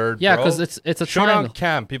third, Yeah, bro. because it's a Show it triangle. on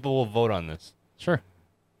cam. People will vote on this. Sure.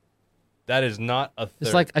 That is not a third.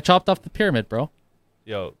 It's like I chopped off the pyramid, bro.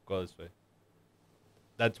 Yo, go this way.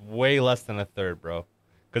 That's way less than a third, bro.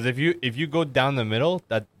 Because if you go down the middle,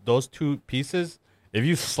 those two pieces, if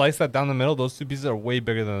you slice that down the middle, those two pieces are way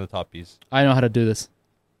bigger than the top piece. I know how to do this.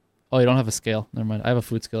 Oh, you don't have a scale. Never mind. I have a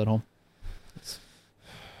food scale at home.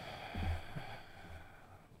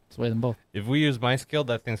 Let's weigh them both. If we use my scale,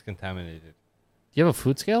 that thing's contaminated. Do you have a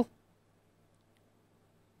food scale?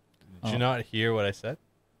 Did you not hear what I said?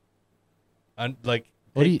 What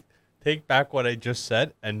do you? Take back what I just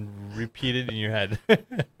said and repeat it in your head.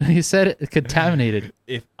 You said it contaminated.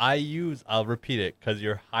 If I use, I'll repeat it because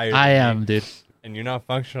you're higher. I than am, me, dude. and you're not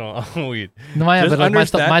functional on weed. No, I am, Just but like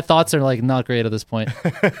understand- my thoughts are like not great at this point.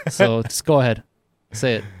 So just go ahead,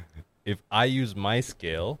 say it. If I use my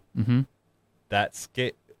scale, Mm-hmm. that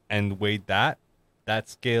scale and weighed that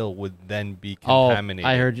scale would then be Oh,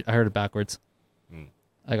 contaminated. I heard it backwards. Hmm.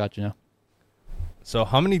 I got you now. So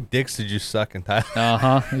how many dicks did you suck in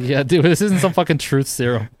Thailand? Yeah, dude, this isn't some fucking truth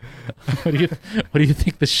serum. What do you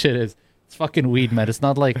think this shit is? It's fucking weed, man. It's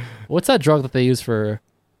not like what's that drug that they use for?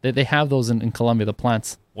 They have those in Colombia, the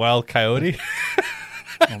plants. Wild coyote.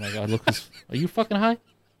 Oh my god, look! Are you fucking high?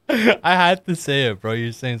 I had to say it, bro.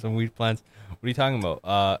 You're saying some weed plants. What are you talking about?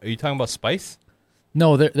 Are you talking about spice?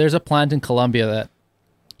 No, there's a plant in Colombia that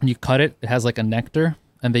when you cut it, it has like a nectar,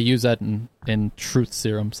 and they use that in truth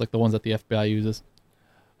serums, like the ones that the FBI uses.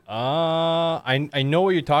 I know what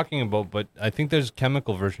you're talking about, but I think there's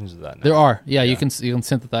chemical versions of that now. There are, yeah. You can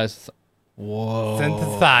synthesize. Whoa,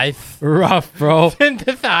 Synthesize. Rough, bro.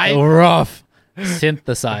 Synthesize. Rough.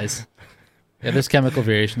 Synthesize. Yeah, there's chemical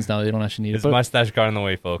variations now. You don't actually need His it. But mustache got in the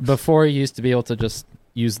way, folks. before, you used to be able to just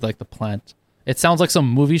use like the plant. It sounds like some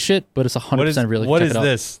movie shit, but it's 100% real. What Check is it out.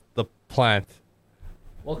 this? The plant.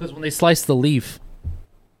 Well, because when they slice the leaf,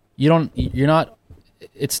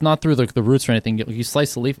 it's not through the roots or anything. You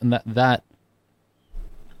slice the leaf, and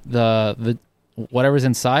the whatever's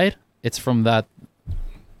inside, it's from that.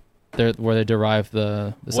 Where they derive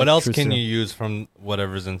the What else truth can serum. you use from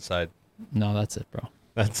whatever's inside? No, that's it, bro.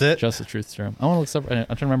 That's it. Just the truth serum. I want to look up. I'm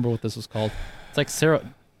trying to remember what this was called. It's like I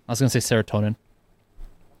was gonna say serotonin.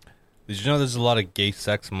 Did you know there's a lot of gay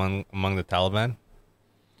sex among the Taliban?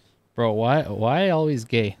 Bro, why always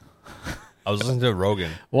gay? I was listening to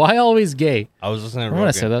Rogan. Why always gay? I was listening to I'm gonna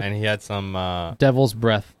Rogan, say that. and he had some. Devil's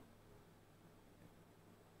breath.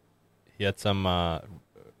 He had some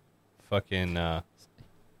fucking.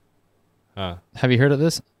 Have you heard of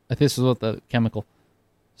this? I think this is what the chemical.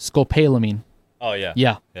 Scopolamine. Oh yeah.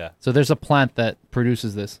 Yeah. Yeah. So there's a plant that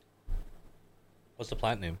produces this. What's the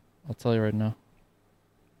plant name? I'll tell you right now.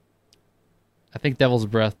 I think devil's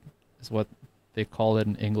breath is what they call it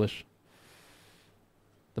in English.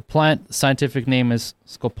 The plant scientific name is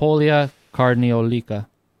Scopolia carniolica.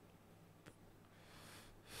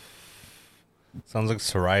 Sounds like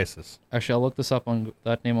psoriasis. Actually, I'll look this up on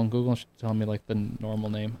that name on Google. It should tell me like the normal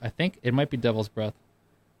name. I think it might be devil's breath.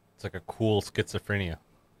 It's like a cool schizophrenia.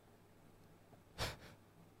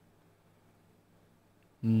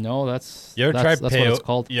 No, that's You ever tried that's what it's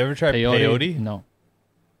called. You ever tried peyote? No,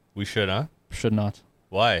 We should, huh? should not.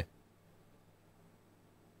 Why?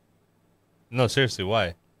 No, seriously,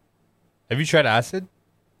 why? Have you tried acid?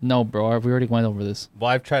 No, bro. We already went over this. Well,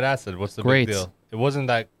 I've tried acid. What's the Great. big deal? It wasn't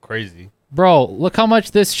that crazy. Bro, look how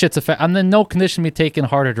much this shit's affect. I'm in no condition to be taking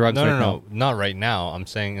harder drugs No, right no, not right now. I'm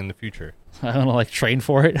saying in the future. I don't know, like train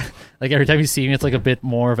for it. Like every time you see me, it's like a bit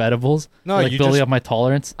more of edibles. No, like you building just- up my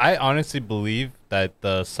tolerance. I honestly believe that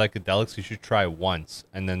the psychedelics you should try once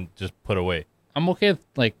and then just put away. I'm okay with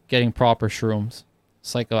like getting proper shrooms,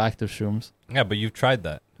 psychoactive shrooms. Yeah, but you've tried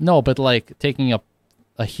that. No, but like taking a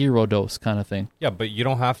hero dose kind of thing. Yeah, but you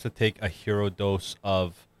don't have to take a hero dose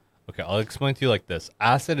of... Okay, I'll explain to you like this.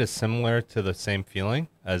 Acid is similar to the same feeling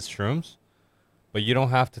as shrooms, but you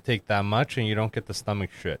don't have to take that much and you don't get the stomach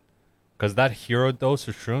shit. Because that hero dose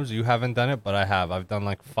of shrooms, you haven't done it, but I have. I've done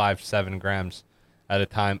like 5-7 grams at a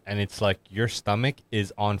time, and it's like your stomach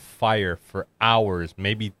is on fire for hours,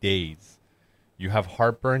 maybe days. You have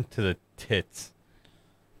heartburn to the tits.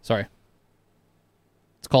 Sorry.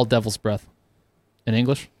 It's called Devil's Breath in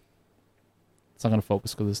English. It's not going to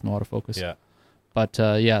focus because there's no autofocus. Yeah. But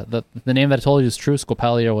yeah, the name that I told you is true,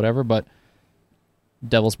 Scopalia or whatever, but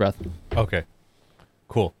Devil's Breath. Okay.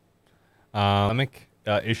 Cool. Stomach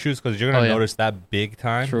issues, because you're going to notice that big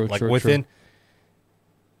time. True, like true, within,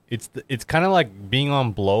 it's kind of like being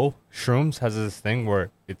on blow. Shrooms has this thing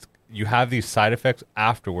where you have these side effects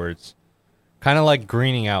afterwards, kind of like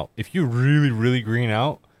greening out. If you really, really green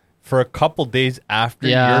out, for a couple days after,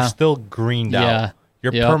 you're still greened out.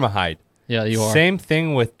 You're permahide. Yeah, you are. Same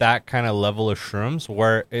thing with that kind of level of shrooms,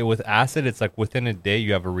 where with acid, it's like within a day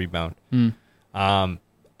you have a rebound.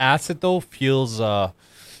 Acid, though, feels,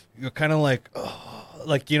 you're kind of like,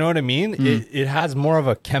 you know what I mean? It has more of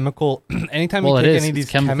a chemical, anytime you take any of these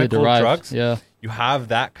chemical drugs, you have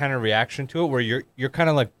that kind of reaction to it where you're kind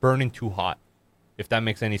of like burning too hot, if that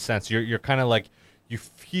makes any sense. You're kind of like, you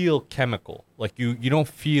feel chemical, like you don't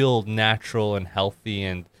feel natural and healthy,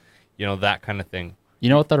 and that kind of thing. You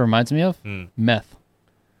know what that reminds me of? Meth.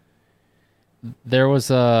 There was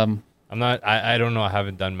I don't know, I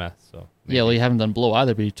haven't done meth, so maybe. Yeah, well, you haven't done blow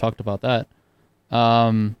either, but you talked about that.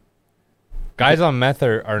 Guys on meth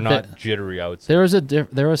are not jittery, I would say.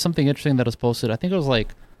 There was something interesting that was posted. I think it was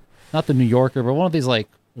like not the New Yorker, but one of these like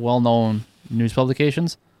well-known news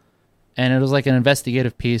publications, and it was like an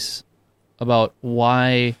investigative piece about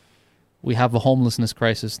why we have a homelessness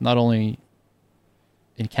crisis, not only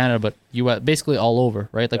in Canada but US, basically all over,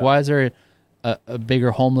 right? Like, why is there a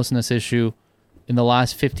bigger homelessness issue in the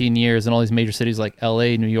last 15 years in all these major cities like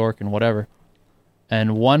LA, New York, and whatever?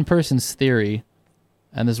 And one person's theory,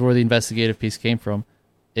 and this is where the investigative piece came from,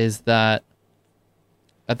 is that,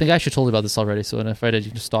 I think I actually told you about this already, so if I did, you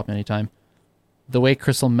can just stop me anytime. The way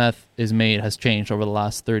crystal meth is made has changed over the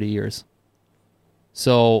last 30 years.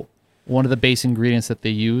 So one of the base ingredients that they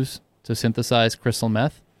use to synthesize crystal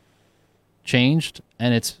meth changed,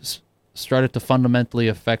 and it's started to fundamentally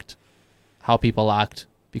affect how people act,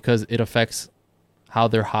 because it affects how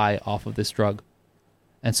they're high off of this drug.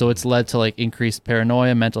 And so it's led to like increased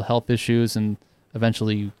paranoia, mental health issues, and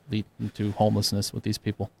eventually lead to homelessness with these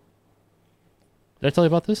people. Did I tell you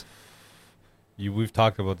about this? We've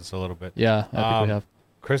talked about this a little bit. Yeah, I think we have.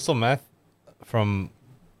 Crystal meth, from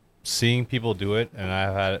seeing people do it, and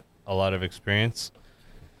I've had a lot of experience,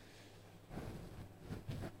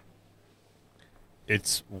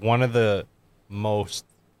 it's one of the most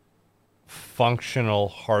functional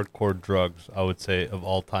hardcore drugs, I would say, of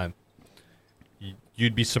all time.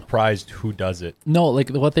 You'd be surprised who does it. No, like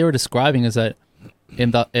what they were describing is that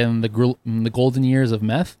in the golden years of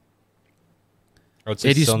meth, I would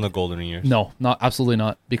say still in the golden years. No, absolutely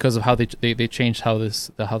not, because of how they changed how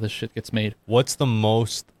this shit gets made. What's the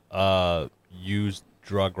most used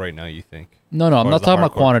drug right now, you think? No, I'm not talking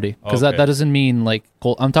about quantity, because that doesn't mean like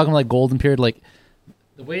gold. I'm talking like golden period, like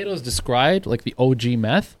the way it was described, like the OG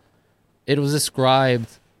meth. It was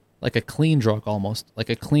described like a clean drug, almost like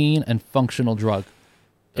a clean and functional drug.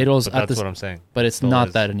 That's what I'm saying. But it's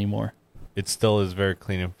not that anymore. It still is very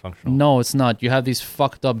clean and functional. No, it's not. You have these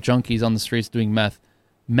fucked up junkies on the streets doing meth.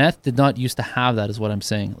 Meth did not used to have that, is what I'm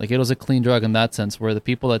saying. Like, it was a clean drug in that sense, where the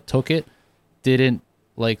people that took it didn't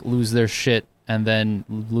like lose their shit and then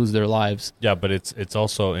lose their lives. Yeah, but it's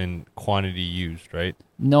also in quantity used, right?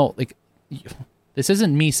 No, like, this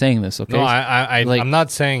isn't me saying this, okay? No, I'm not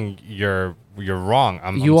saying you're wrong.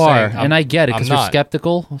 And I get it, because you're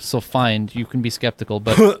skeptical, so fine, you can be skeptical,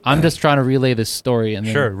 but I'm just trying to relay this story. And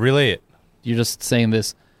sure, relay it. You're just saying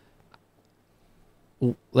this.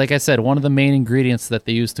 Like I said, one of the main ingredients that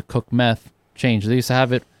they used to cook meth changed. They used to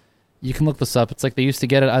have it, you can look this up, it's like they used to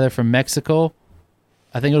get it either from Mexico.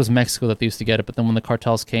 I think it was Mexico that they used to get it, but then when the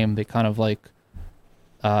cartels came, they kind of like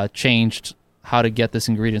changed how to get this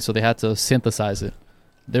ingredient, so they had to synthesize it.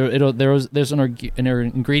 There's an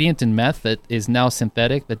ingredient in meth that is now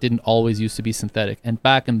synthetic that didn't always used to be synthetic. And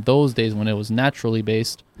back in those days when it was naturally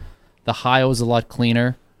based, the high was a lot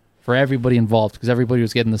cleaner for everybody involved, because everybody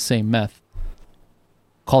was getting the same meth.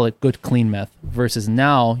 Call it good, clean meth. Versus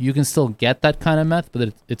now, you can still get that kind of meth,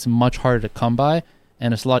 but it's much harder to come by,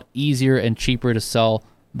 and it's a lot easier and cheaper to sell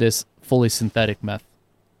this fully synthetic meth.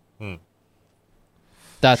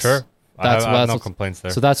 That's sure. I have no complaints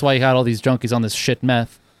there. So that's why you had all these junkies on this shit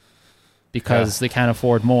meth, because they can't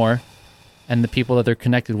afford more, and the people that they're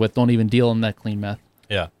connected with don't even deal in that clean meth.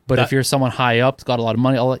 Yeah. But if you're someone high up, that's got a lot of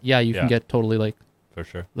money, you can get totally like for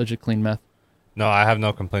sure legit clean meth. No, I have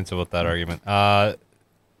no complaints about that argument.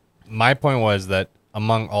 My point was that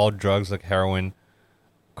among all drugs like heroin,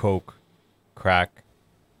 coke, crack,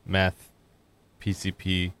 meth,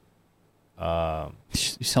 PCP,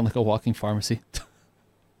 you sound like a walking pharmacy.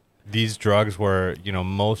 These drugs where,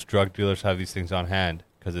 most drug dealers have these things on hand.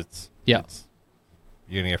 because it's Yeah.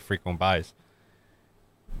 you're gonna get frequent buys.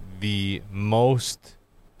 The most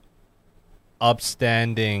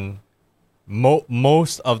upstanding,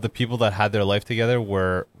 most of the people that had their life together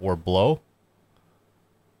were blow.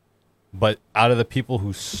 But out of the people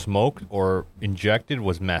who smoked or injected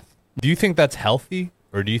was meth. Do you think that's healthy,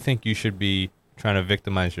 or do you think you should be trying to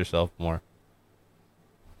victimize yourself more?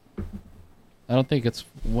 I don't think it's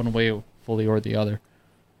one way fully or the other.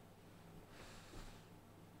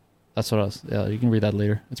 That's what I was. Yeah, you can read that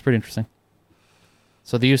later. It's pretty interesting.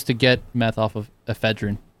 So they used to get meth off of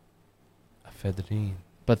ephedrine. Ephedrine.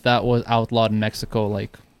 But that was outlawed in Mexico,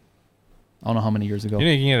 like, I don't know how many years ago. You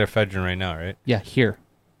know you can get ephedrine right now, right? Yeah, here.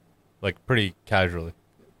 Like, pretty casually.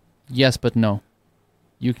 Yes, but no.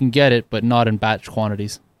 You can get it, but not in batch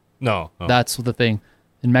quantities. No. That's the thing.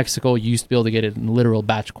 In Mexico, you used to be able to get it in literal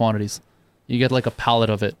batch quantities. You get like a pallet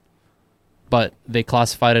of it. But they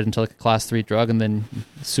classified it into like a class 3 drug and then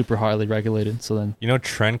super highly regulated. So then... You know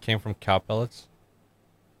Tren came from cow pellets?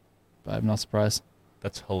 I'm not surprised.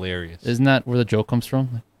 That's hilarious. Isn't that where the joke comes from?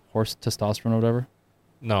 Like horse testosterone or whatever?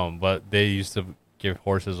 No, but they used to give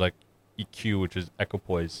horses like EQ, which is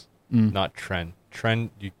equipoise, not Tren. Tren,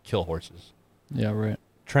 you kill horses. Yeah, right.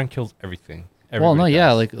 Tren kills everything. Well, no,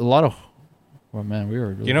 yeah, like a lot of... Oh, man, we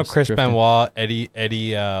were really you know Chris drifting. Benoit, Eddie,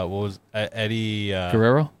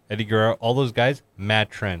 Guerrero? Eddie Guerrero, all those guys, mad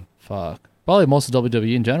Tren. Fuck. Probably most of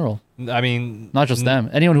WWE in general. I mean... Not just them.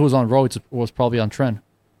 Anyone who was on roads was probably on Tren.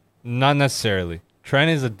 Not necessarily. Tren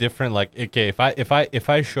is a different, like, okay, if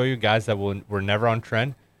I show you guys that were never on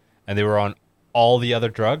Tren and they were on all the other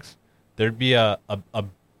drugs, there'd be a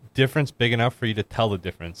difference big enough for you to tell the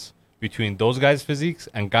difference between those guys' physiques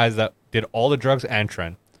and guys that did all the drugs and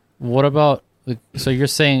Tren. What about... So you're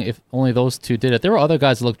saying if only those two did it? There were other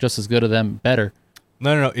guys that looked just as good as them, better.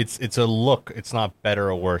 No. It's a look. It's not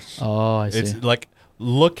better or worse. Oh, I see. It's like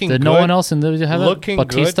looking good. Did no one else in the have looking it?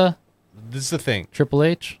 Batista? Good. This is the thing. Triple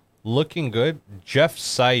H? Looking good. Jeff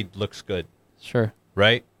Seid looks good. Sure.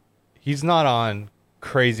 Right? He's not on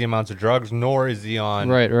crazy amounts of drugs, nor is he on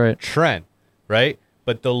right. Tren. Right?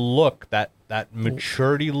 But the look, that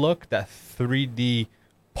maturity look, that 3D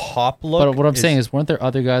pop look. But what I'm saying is, weren't there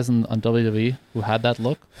other guys on WWE who had that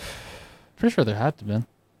look? Pretty sure there had to have been.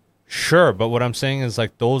 Sure, but what I'm saying is,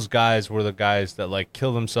 like, those guys were the guys that, like,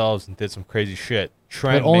 killed themselves and did some crazy shit.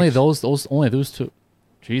 But only those two.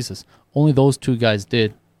 Jesus. Only those two guys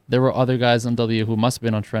did. There were other guys on W who must have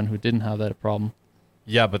been on Tren who didn't have that problem.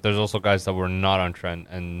 Yeah, but there's also guys that were not on Tren.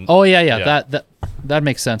 And oh, yeah. That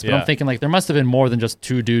makes sense. But Yeah. I'm thinking, like, there must have been more than just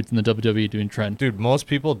two dudes in the WWE doing Tren. Dude, most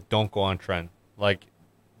people don't go on Tren. Like,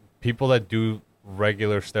 people that do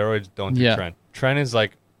regular steroids don't do Tren. Tren is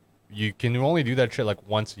like, you can only do that shit like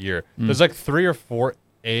once a year. There's like 3 or 4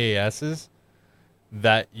 AASs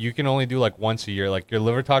that you can only do like once a year. Like, your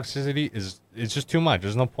liver toxicity is just too much.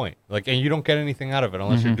 There's no point. Like, and you don't get anything out of it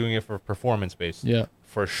unless you're doing it for performance based. Yeah.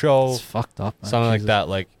 For a show. It's fucked up, man. Something Jesus. like that.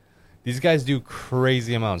 Like, these guys do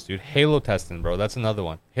crazy amounts, dude. Halo testing, bro. That's another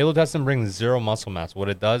one. Halo testing brings 0 muscle mass. What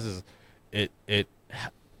it does is it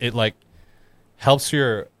like helps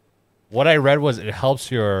your... What I read was it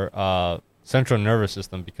helps your central nervous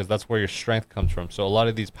system because that's where your strength comes from. So a lot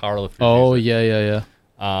of these powerlifters... Oh, yeah.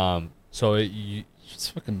 So it's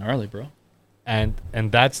fucking gnarly, bro. And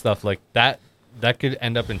that stuff, like, that could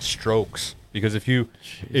end up in strokes. Because if you're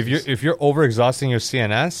overexhausting your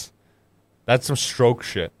CNS, that's some stroke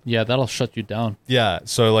shit. Yeah, that'll shut you down. Yeah,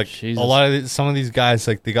 so like Jesus. a lot of some of these guys,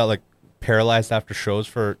 like, they got like paralyzed after shows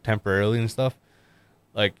for temporarily and stuff,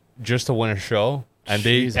 like just to win a show, and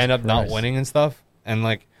Jesus they end up not Christ. winning and stuff. And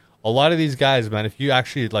like a lot of these guys, man, if you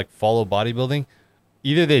actually like follow bodybuilding,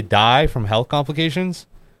 either they die from health complications,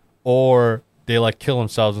 or they like kill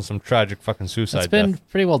themselves in some tragic fucking suicide It's been death.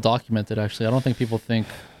 pretty well documented, actually. I don't think people think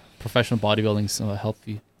professional bodybuilding's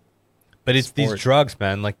healthy. But it's sport. these drugs,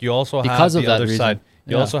 man. Like, you also Because have of the that other reason. side.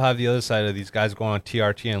 You Yeah. also have the other side of these guys going on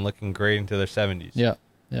TRT and looking great into their 70s. Yeah.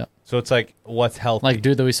 So it's like, what's healthy? Like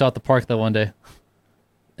dude that we saw at the park that one day.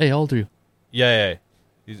 Hey, how old are you? Yeah.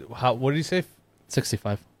 What did he say?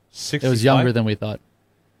 65. 65? It was younger than we thought.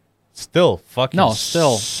 Still fucking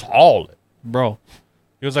still solid. Bro.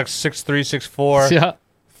 He was like 6'3", 6'4". Yeah.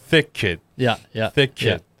 Thick kid. Yeah. Thick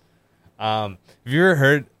kid. Have you ever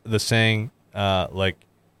heard the saying, like,